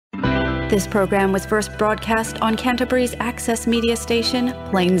This program was first broadcast on Canterbury's access media station,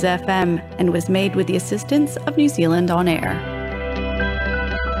 Plains FM, and was made with the assistance of New Zealand On Air.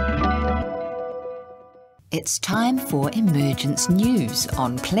 It's time for Emergence News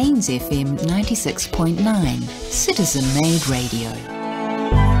on Plains FM 96.9, citizen-made radio.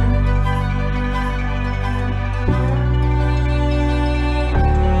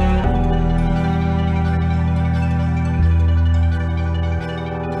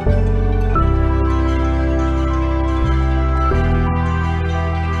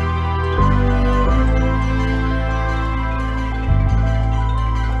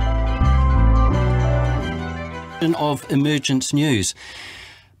 Of Emergence News.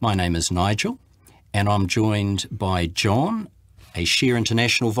 My name is Nigel and I'm joined by John, a Share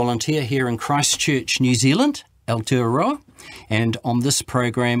International volunteer here in Christchurch, New Zealand, Aotearoa. And on this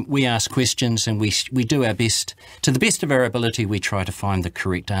program we ask questions and we do our best, to the best of our ability, we try to find the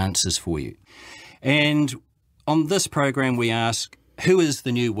correct answers for you. And on this program we ask, who is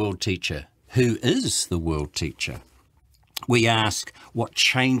the new world teacher? Who is the world teacher? We ask what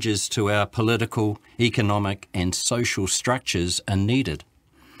changes to our political, economic and social structures are needed.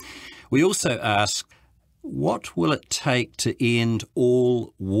 We also ask, what will it take to end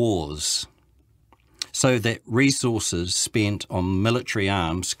all wars so that resources spent on military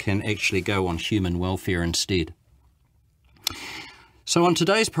arms can actually go on human welfare instead? So on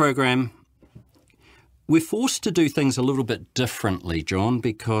today's program, we're forced to do things a little bit differently, John,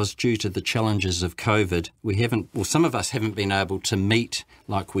 because due to the challenges of COVID, some of us haven't been able to meet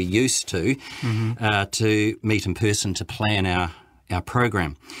like we used to meet in person to plan our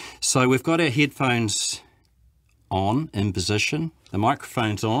program. So we've got our headphones on in position, the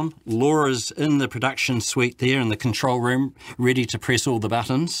microphone's on. Laura's in the production suite there in the control room, ready to press all the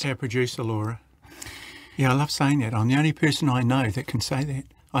buttons. Our producer, Laura. Yeah, I love saying that. I'm the only person I know that can say that.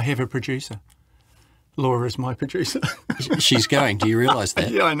 I have a producer. Laura is my producer. She's going. Do you realise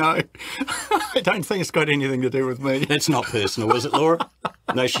that? Yeah, I know. I don't think it's got anything to do with me. It's not personal, is it, Laura?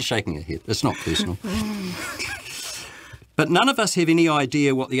 No, she's shaking her head. It's not personal. But none of us have any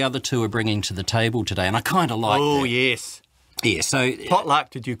idea what the other two are bringing to the table today, and I kind of like that. Oh, yes. Yeah, so...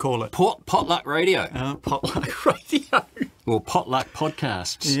 Potluck, did you call it? Potluck radio. Potluck radio. Or Potluck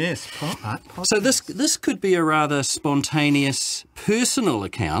Podcasts. Yes, Potluck Podcast. So this could be a rather spontaneous, personal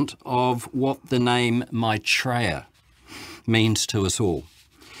account of what the name Maitreya means to us all.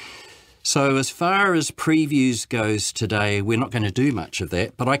 So as far as previews goes today, we're not going to do much of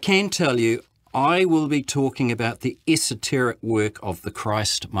that, but I can tell you I will be talking about the esoteric work of the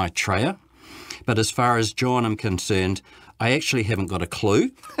Christ Maitreya. But as far as John I'm concerned, I actually haven't got a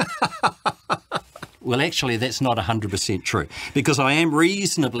clue. Well, actually, that's not 100% true, because I am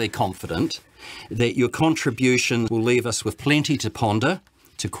reasonably confident that your contribution will leave us with plenty to ponder,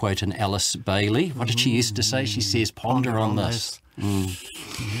 to quote an Alice Bailey. What did she used to say? She says, ponder on this.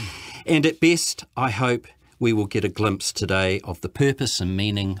 And at best, I hope we will get a glimpse today of the purpose and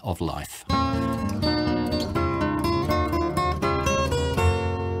meaning of life.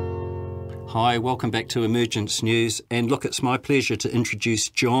 Hi, welcome back to Emergence News. And look, it's my pleasure to introduce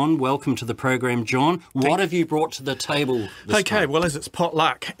John. Welcome to the program, John. What have you brought to the table this time? Well, as it's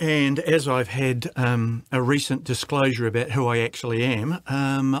potluck, and as I've had a recent disclosure about who I actually am,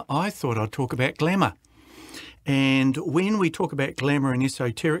 I thought I'd talk about glamour. And when we talk about glamour in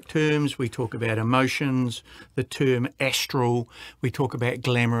esoteric terms, we talk about emotions, the term astral, we talk about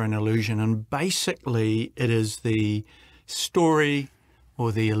glamour and illusion. And basically, it is the story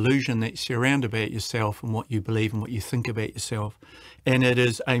or the illusion that's around about yourself and what you believe and what you think about yourself. And it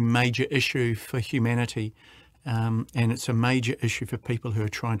is a major issue for humanity, and it's a major issue for people who are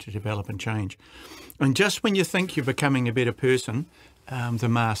trying to develop and change. And just when you think you're becoming a better person, the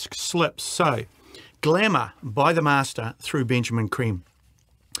mask slips. So, Glamour by the Master through Benjamin Creme.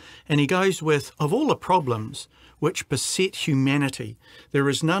 And he goes with, of all the problems which beset humanity, there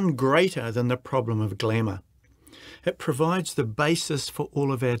is none greater than the problem of glamour. It provides the basis for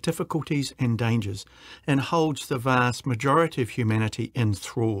all of our difficulties and dangers and holds the vast majority of humanity in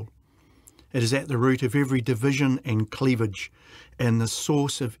thrall. It is at the root of every division and cleavage and the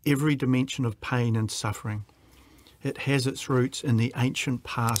source of every dimension of pain and suffering. It has its roots in the ancient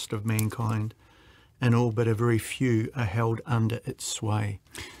past of mankind, and all but a very few are held under its sway.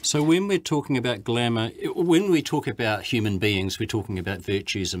 So when we're talking about glamour, when we talk about human beings, we're talking about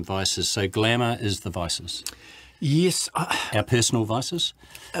virtues and vices. So glamour is the vices. Yes. Our personal vices?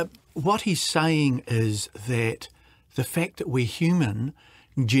 What he's saying is that the fact that we're human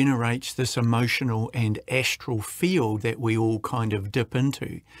generates this emotional and astral field that we all kind of dip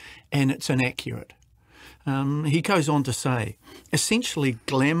into, and it's inaccurate. He goes on to say, essentially,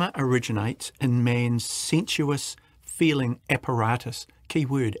 glamour originates in man's sensuous feeling apparatus, key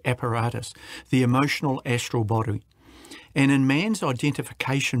word, apparatus, the emotional astral body, and in man's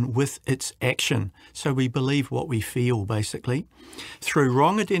identification with its action. So we believe what we feel, basically. Through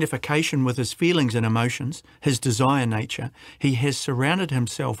wrong identification with his feelings and emotions, his desire nature, he has surrounded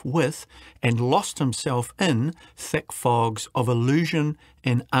himself with and lost himself in thick fogs of illusion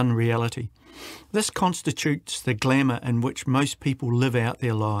and unreality. This constitutes the glamour in which most people live out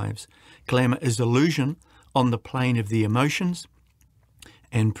their lives. Glamour is illusion on the plane of the emotions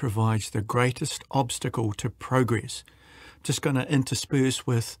and provides the greatest obstacle to progress. Just going to intersperse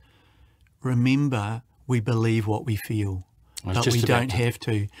with, remember, we believe what we feel, but we don't have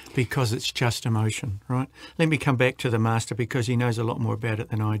to, because it's just emotion, right? Let me come back to the Master, because he knows a lot more about it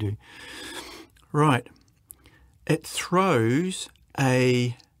than I do. Right. It throws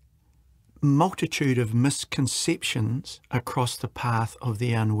a multitude of misconceptions across the path of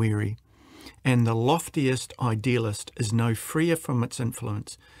the unwary, and the loftiest idealist is no freer from its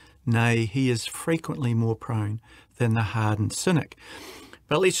influence. Nay, he is frequently more prone than the hardened cynic.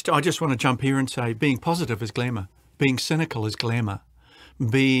 But I just want to jump here and say, being positive is glamour. Being cynical is glamour.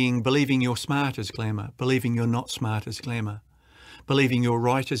 Believing you're smart is glamour. Believing you're not smart is glamour. Believing you're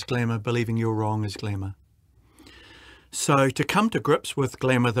right is glamour. Believing you're wrong is glamour. So to come to grips with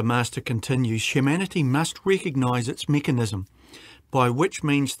glamour, the Master continues, humanity must recognise its mechanism, by which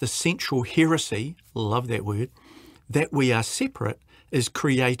means the central heresy, love that word, that we are separate, is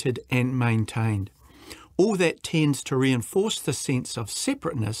created and maintained. All that tends to reinforce the sense of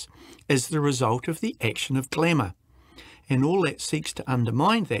separateness is the result of the action of glamour, and all that seeks to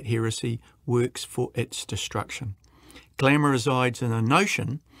undermine that heresy works for its destruction. Glamour resides in a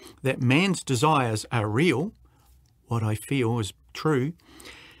notion that man's desires are real, what I feel is true,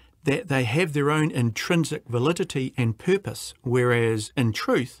 that they have their own intrinsic validity and purpose, whereas in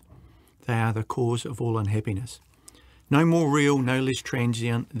truth they are the cause of all unhappiness. No more real, no less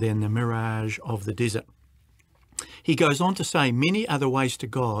transient than the mirage of the desert. He goes on to say, many other ways to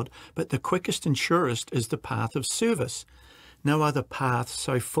God, but the quickest and surest is the path of service. No other path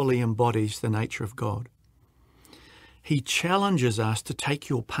so fully embodies the nature of God. He challenges us to take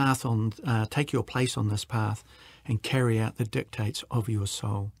your place on this path and carry out the dictates of your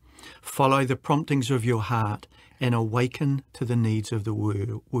soul. Follow the promptings of your heart and awaken to the needs of the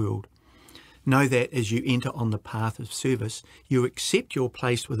world. Know that as you enter on the path of service, you accept your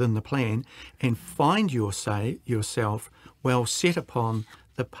place within the plan and find yourself well set upon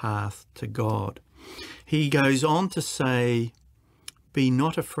the path to God. He goes on to say, be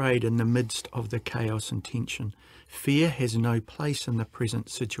not afraid in the midst of the chaos and tension. Fear has no place in the present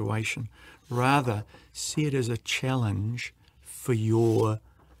situation. Rather, see it as a challenge for your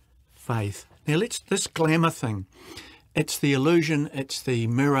faith. Now, this glamour thing, it's the illusion, it's the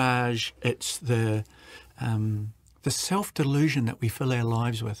mirage, it's the self-delusion that we fill our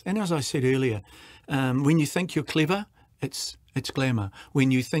lives with. And as I said earlier, when you think you're clever, it's glamour.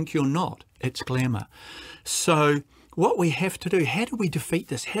 When you think you're not, it's glamour. So what we have to do, how do we defeat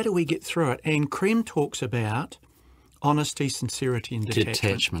this? How do we get through it? And Krem talks about honesty, sincerity and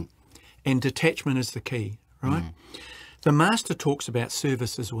detachment. And detachment is the key, right? The Master talks about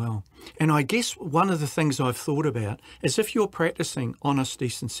service as well. And I guess one of the things I've thought about is if you're practicing honesty,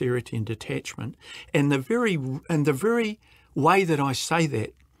 sincerity and detachment, and the very way that I say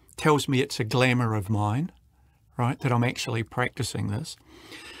that tells me it's a glamour of mine, right, that I'm actually practicing this,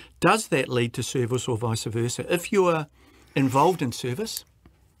 does that lead to service or vice versa? If you're involved in service,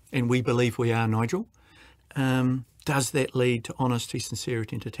 and we believe we are, Nigel, does that lead to honesty,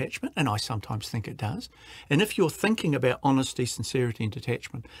 sincerity and detachment? And I sometimes think it does. And if you're thinking about honesty, sincerity and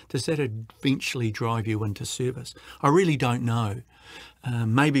detachment, does that eventually drive you into service? I really don't know.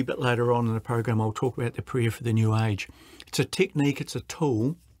 Maybe a bit later on in the program I'll talk about the prayer for the new age. It's a technique, it's a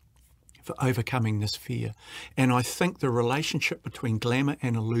tool for overcoming this fear. And I think the relationship between glamour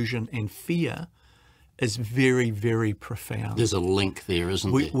and illusion and fear is very, very profound. There's a link there,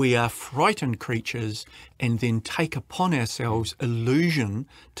 isn't there? We are frightened creatures and then take upon ourselves illusion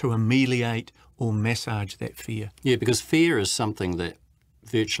to ameliorate or massage that fear. Yeah, because fear is something that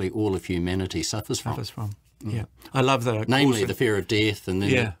virtually all of humanity suffers from. Yeah. I love the... Namely the fear of death and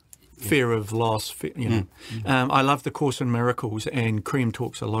then... Fear of loss, I love the Course in Miracles, and Krem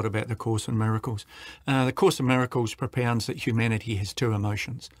talks a lot about the Course in Miracles. The Course in Miracles propounds that humanity has two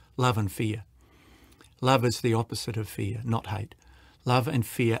emotions, love and fear. Love is the opposite of fear, not hate. Love and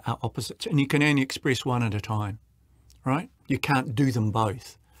fear are opposites, and you can only express one at a time, right? You can't do them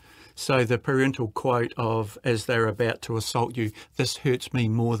both. So the parental quote of, as they're about to assault you, "This hurts me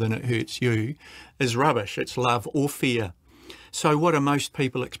more than it hurts you," is rubbish. It's love or fear. So what are most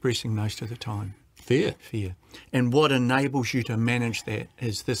people expressing most of the time? Fear. Fear. And what enables you to manage that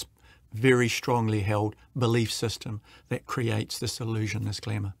is this very strongly held belief system that creates this illusion, this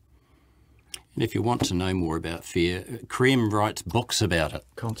glamour. And if you want to know more about fear, Cream writes books about it.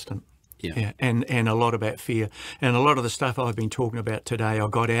 Constant. Yeah. And a lot about fear. And a lot of the stuff I've been talking about today I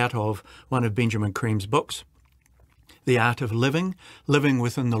got out of one of Benjamin Cream's books, The Art of Living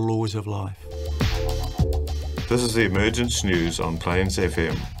Within the Laws of Life. This is the Emergence News on Plains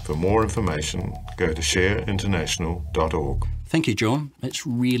FM. For more information, go to shareinternational.org. Thank you, John. It's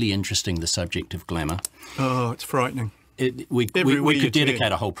really interesting, the subject of glamour. Oh, it's frightening. We could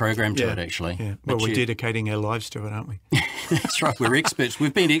dedicate a whole program to it, actually. Yeah. Well, we're dedicating our lives to it, aren't we? That's right. We're experts.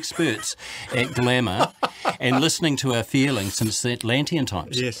 We've been experts at glamour and listening to our feelings since the Atlantean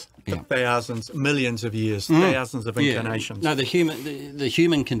times. Yes. Yeah. Thousands, millions of years, thousands of incarnations. No, the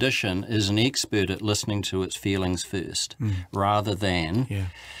human condition is an expert at listening to its feelings first, rather than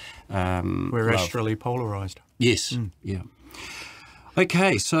we're love. astrally polarised. Yes. Yeah.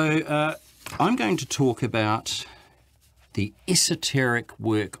 Okay, so I'm going to talk about the esoteric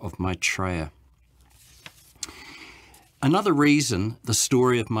work of Maitreya. Another reason the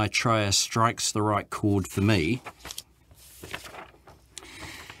story of Maitreya strikes the right chord for me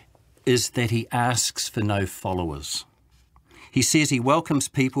is that he asks for no followers. He says he welcomes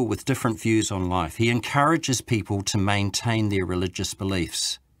people with different views on life. He encourages people to maintain their religious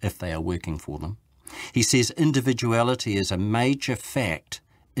beliefs if they are working for them. He says individuality is a major fact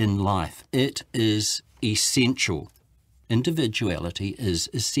in life. It is essential. Individuality is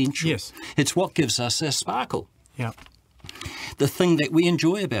essential. Yes. It's what gives us our sparkle. Yeah. The thing that we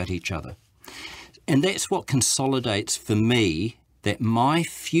enjoy about each other. And that's what consolidates for me that my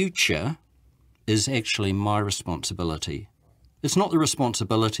future is actually my responsibility. It's not the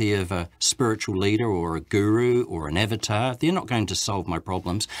responsibility of a spiritual leader or a guru or an avatar. They're not going to solve my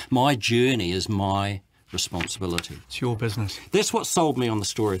problems. My journey is my responsibility. It's your business. That's what sold me on the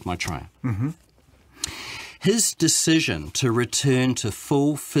story of Maitreya. Mm-hmm. His decision to return to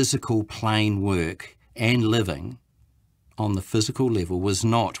full physical plane work and living on the physical level was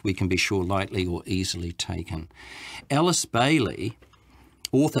not, we can be sure, lightly or easily taken.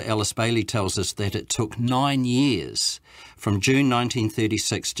 Author Alice Bailey tells us that it took 9 years from June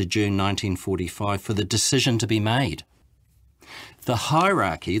 1936 to June 1945 for the decision to be made. The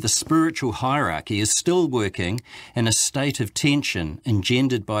hierarchy, the spiritual hierarchy, is still working in a state of tension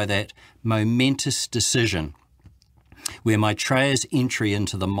engendered by that momentous decision, where Maitreya's entry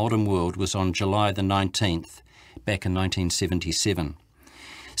into the modern world was on July the 19th, back in 1977.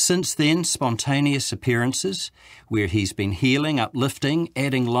 Since then, spontaneous appearances where he's been healing, uplifting,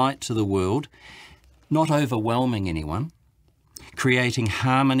 adding light to the world, not overwhelming anyone, creating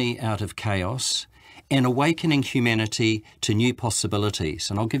harmony out of chaos, and awakening humanity to new possibilities.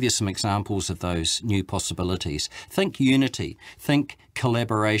 And I'll give you some examples of those new possibilities. Think unity, think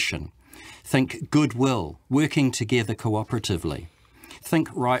collaboration, think goodwill, working together cooperatively. Think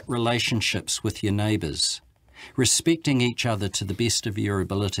right relationships with your neighbours, respecting each other to the best of your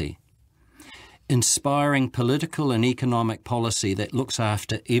ability, inspiring political and economic policy that looks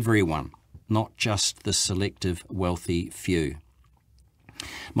after everyone, not just the selective wealthy few.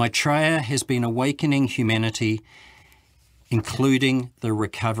 Maitreya has been awakening humanity, including the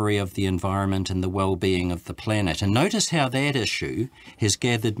recovery of the environment and the well-being of the planet. And notice how that issue has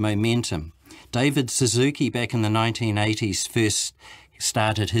gathered momentum. David Suzuki back in the 1980s first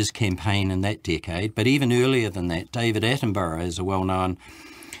started his campaign in that decade, but even earlier than that, David Attenborough is a well-known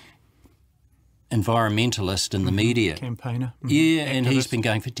environmentalist in the media. Campaigner. Yeah, and he's been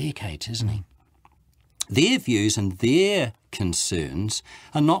going for decades, hasn't he? Their views and their concerns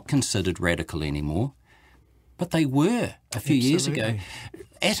are not considered radical anymore, but they were a few years ago.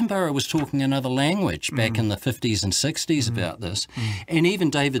 Attenborough was talking another language back in the 50s and 60s about this. And even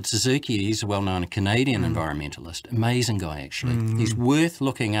David Suzuki, he's a well-known Canadian environmentalist, amazing guy actually. He's worth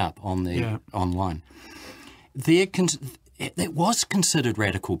looking up on the online. It was considered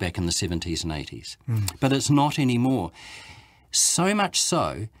radical back in the 70s and 80s, but it's not anymore. So much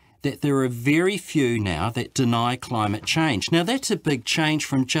so that there are very few now that deny climate change. Now, that's a big change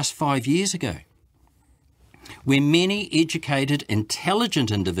from just 5 years ago, where many educated,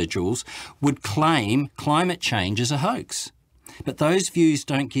 intelligent individuals would claim climate change is a hoax. But those views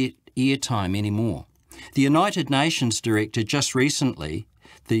don't get airtime anymore. The United Nations Director just recently,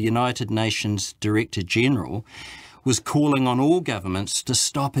 the United Nations Director General, was calling on all governments to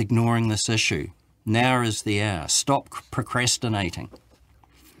stop ignoring this issue. Now is the hour. Stop procrastinating.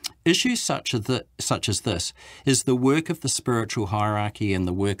 issues such as this is the work of the spiritual hierarchy and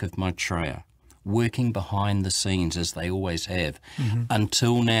the work of Maitreya, working behind the scenes as they always have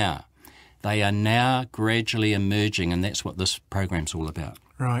until now. They are now gradually emerging, and that's what this program's all about.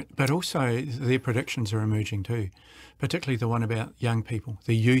 Right, but also their predictions are emerging too, particularly the one about young people,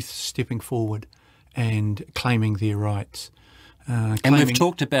 the youth stepping forward and claiming their rights. And we've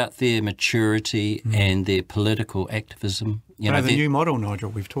talked about their maturity and their political activism. The new model, Nigel,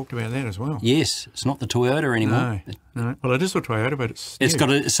 we've talked about that as well. Yes, it's not the Toyota anymore. No. Well, it is a Toyota, but it's got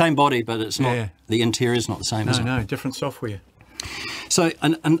the same body, but it's not. The interior is not the same. No, different software. So,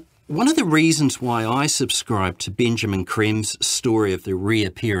 and one of the reasons why I subscribe to Benjamin Crem's story of the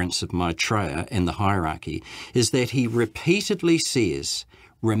reappearance of Maitreya and the hierarchy is that he repeatedly says,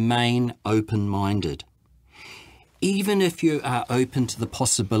 remain open-minded. Even if you are open to the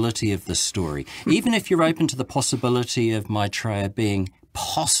possibility of this story, even if you're open to the possibility of Maitreya being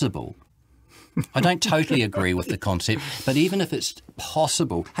possible, I don't totally agree with the concept, but even if it's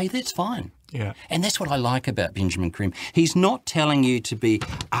possible, hey, that's fine. Yeah. And that's what I like about Benjamin Crem. He's not telling you to be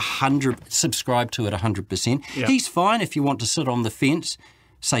subscribe to it 100%. Yeah. He's fine if you want to sit on the fence,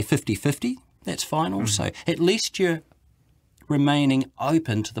 say 50-50. That's fine also. At least you're remaining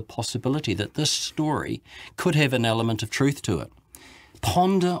open to the possibility that this story could have an element of truth to it.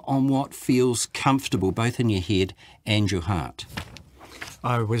 Ponder on what feels comfortable both in your head and your heart.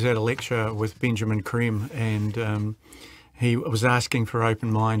 I was at a lecture with Benjamin Crem, and he was asking for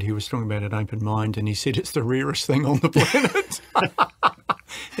open mind. He was talking about an open mind, and he said it's the rarest thing on the planet.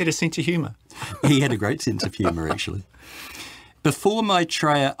 He had a sense of humour. He had a great sense of humour, actually. Before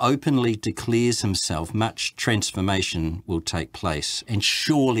Maitreya openly declares himself, much transformation will take place, and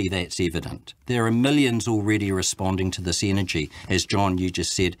surely that's evident. There are millions already responding to this energy, as John, you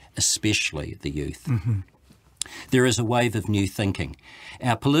just said, especially the youth. There is a wave of new thinking.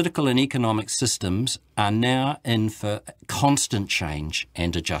 Our political and economic systems are now in for constant change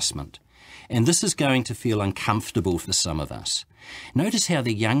and adjustment, and this is going to feel uncomfortable for some of us. Notice how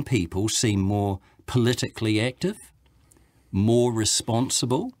the young people seem more politically active, more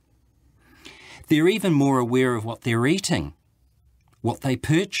responsible. They're even more aware of what they're eating, what they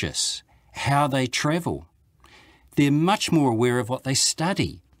purchase, how they travel. They're much more aware of what they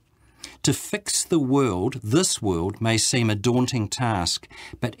study. To fix the world, this world, may seem a daunting task,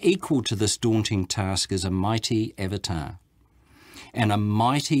 but equal to this daunting task is a mighty avatar and a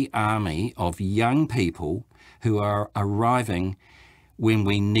mighty army of young people who are arriving when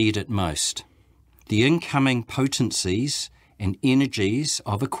we need it most. The incoming potencies and energies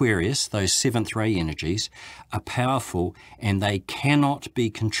of Aquarius, those seventh ray energies, are powerful and they cannot be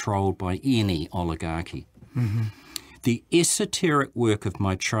controlled by any oligarchy. The esoteric work of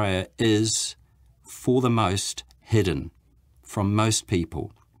Maitreya is, for the most, hidden from most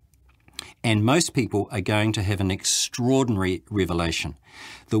people. And most people are going to have an extraordinary revelation.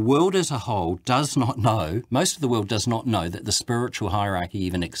 The world as a whole does not know, most of the world does not know that the spiritual hierarchy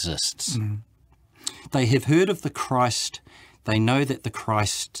even exists. They have heard of the Christ. They know that the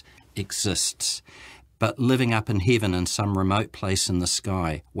Christ exists, but living up in heaven in some remote place in the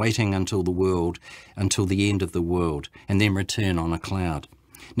sky, waiting until the end of the world, and then return on a cloud.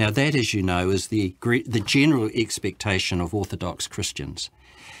 Now that, as you know, is the general expectation of Orthodox Christians.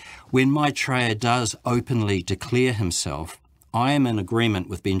 When Maitreya does openly declare himself, I am in agreement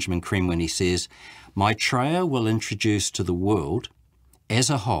with Benjamin Crem when he says, Maitreya will introduce to the world as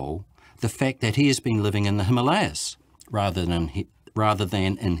a whole the fact that he has been living in the Himalayas rather than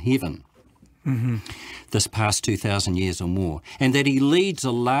in heaven this past 2,000 years or more, and that he leads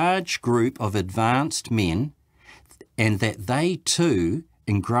a large group of advanced men, and that they too,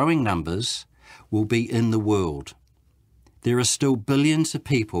 in growing numbers, will be in the world. There are still billions of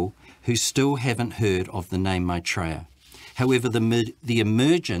people who still haven't heard of the name Maitreya. However, the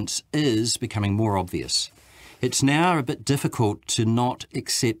emergence is becoming more obvious. It's now a bit difficult to not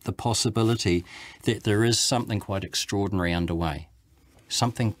accept the possibility that there is something quite extraordinary underway,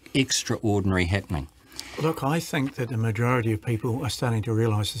 something extraordinary happening. Look, I think that the majority of people are starting to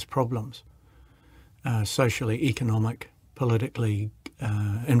realise there's problems, socially, economic, politically,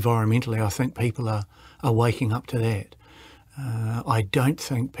 environmentally. I think people are waking up to that. I don't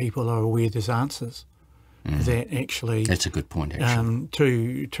think people are aware there's answers. That actually... That's a good point,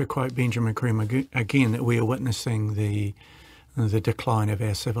 actually. To quote Benjamin Crem again, that we are witnessing the decline of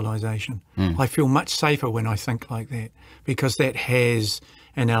our civilization. I feel much safer when I think like that, because that has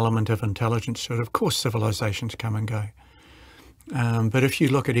an element of intelligence to it. Of course, civilizations come and go. But if you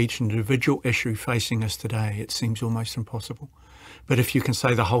look at each individual issue facing us today, it seems almost impossible. But if you can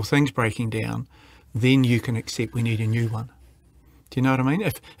say the whole thing's breaking down, then you can accept we need a new one. Do you know what I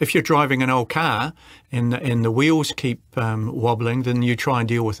mean? If you're driving an old car and the wheels keep wobbling, then you try and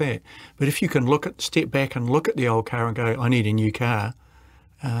deal with that. But if you can step back and look at the old car and go, I need a new car,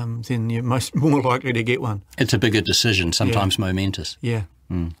 then you're more likely to get one. It's a bigger decision, sometimes momentous. Yeah.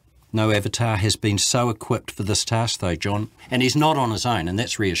 No avatar has been so equipped for this task, though, John. And he's not on his own, and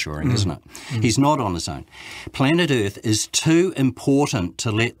that's reassuring, isn't it? He's not on his own. Planet Earth is too important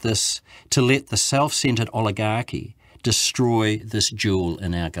to let the self-centred oligarchy destroy this jewel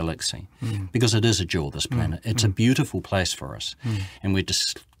in our galaxy. Because it is a jewel, this planet. It's a beautiful place for us, and we're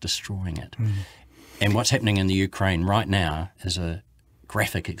destroying it. And what's happening in the Ukraine right now is a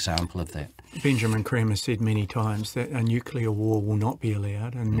graphic example of that. Benjamin Graham has said many times that a nuclear war will not be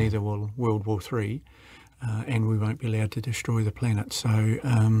allowed, and neither will World War III, and we won't be allowed to destroy the planet. So,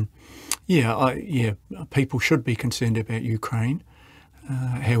 people should be concerned about Ukraine.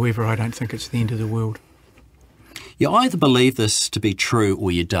 However, I don't think it's the end of the world. You either believe this to be true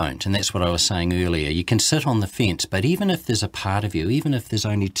or you don't, and that's what I was saying earlier. You can sit on the fence, but even if there's a part of you, even if there's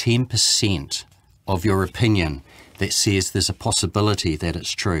only 10% of your opinion that says there's a possibility that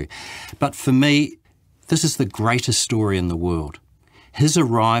it's true. But for me, this is the greatest story in the world. His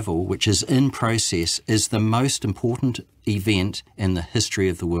arrival, which is in process, is the most important event in the history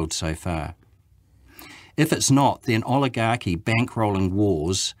of the world so far. If it's not, then oligarchy bankrolling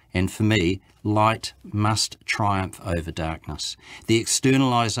wars, and for me, light must triumph over darkness. The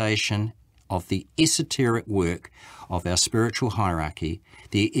externalization of the esoteric work of our spiritual hierarchy,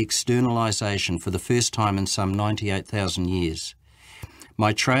 the externalization for the first time in some 98,000 years.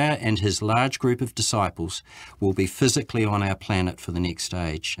 Maitreya and his large group of disciples will be physically on our planet for the next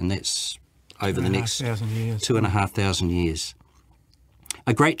stage, and that's over the next 2,500 years.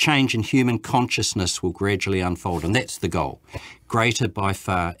 A great change in human consciousness will gradually unfold, and that's the goal. Greater by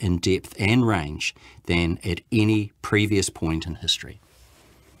far in depth and range than at any previous point in history.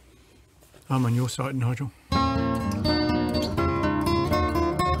 I'm on your side, Nigel.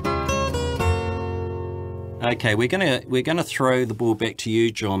 Okay, we're gonna throw the ball back to you,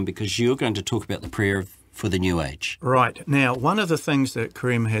 John, because you're going to talk about the prayer for the new age. Right. Now, one of the things that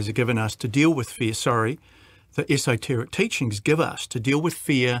Karim has given us to deal with fear, the esoteric teachings give us to deal with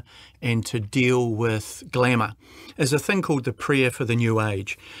fear and to deal with glamour, is a thing called the prayer for the new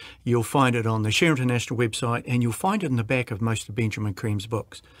age. You'll find it on the Share International website, and you'll find it in the back of most of Benjamin Graham's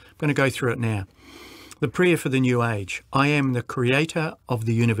books. I'm going to go through it now. The prayer for the new age. I am the creator of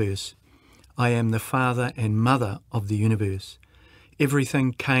the universe. I am the father and mother of the universe.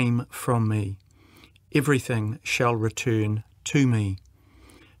 Everything came from me. Everything shall return to me.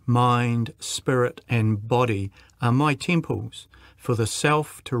 Mind, spirit, and body are my temples for the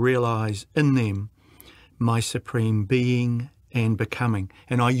self to realize in them my supreme being and becoming.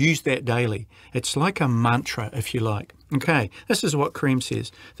 And I use that daily. It's like a mantra, if you like. Okay, this is what Karim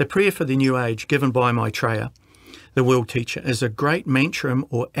says. The prayer for the new age given by Maitreya the World Teacher is a great mantram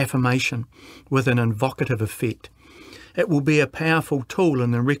or affirmation with an invocative effect. It will be a powerful tool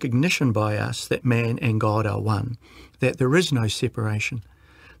in the recognition by us that man and God are one, that there is no separation.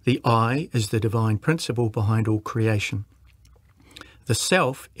 The I is the divine principle behind all creation. The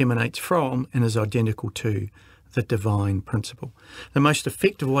self emanates from and is identical to the divine principle. The most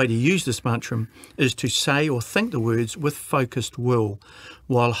effective way to use this mantra is to say or think the words with focused will,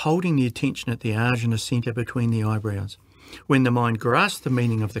 while holding the attention at the ajna centre between the eyebrows. When the mind grasps the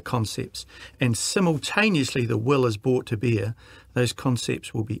meaning of the concepts and simultaneously the will is brought to bear, those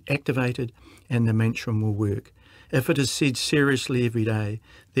concepts will be activated and the mantra will work. If it is said seriously every day,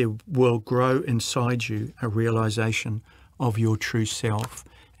 there will grow inside you a realisation of your true self,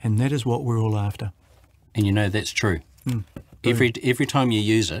 and that is what we're all after. And you know that's true. Every time you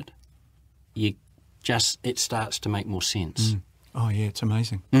use it, it starts to make more sense. Oh yeah, it's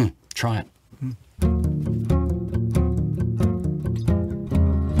amazing. Try it.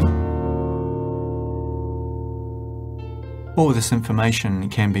 All this information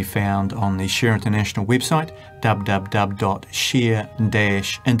can be found on the Share International website,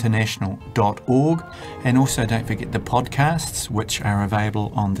 www.share-international.org, and also don't forget the podcasts, which are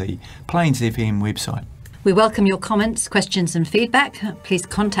available on the Plains FM website. We welcome your comments, questions and feedback. Please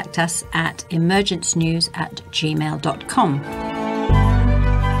contact us at emergencenews@gmail.com.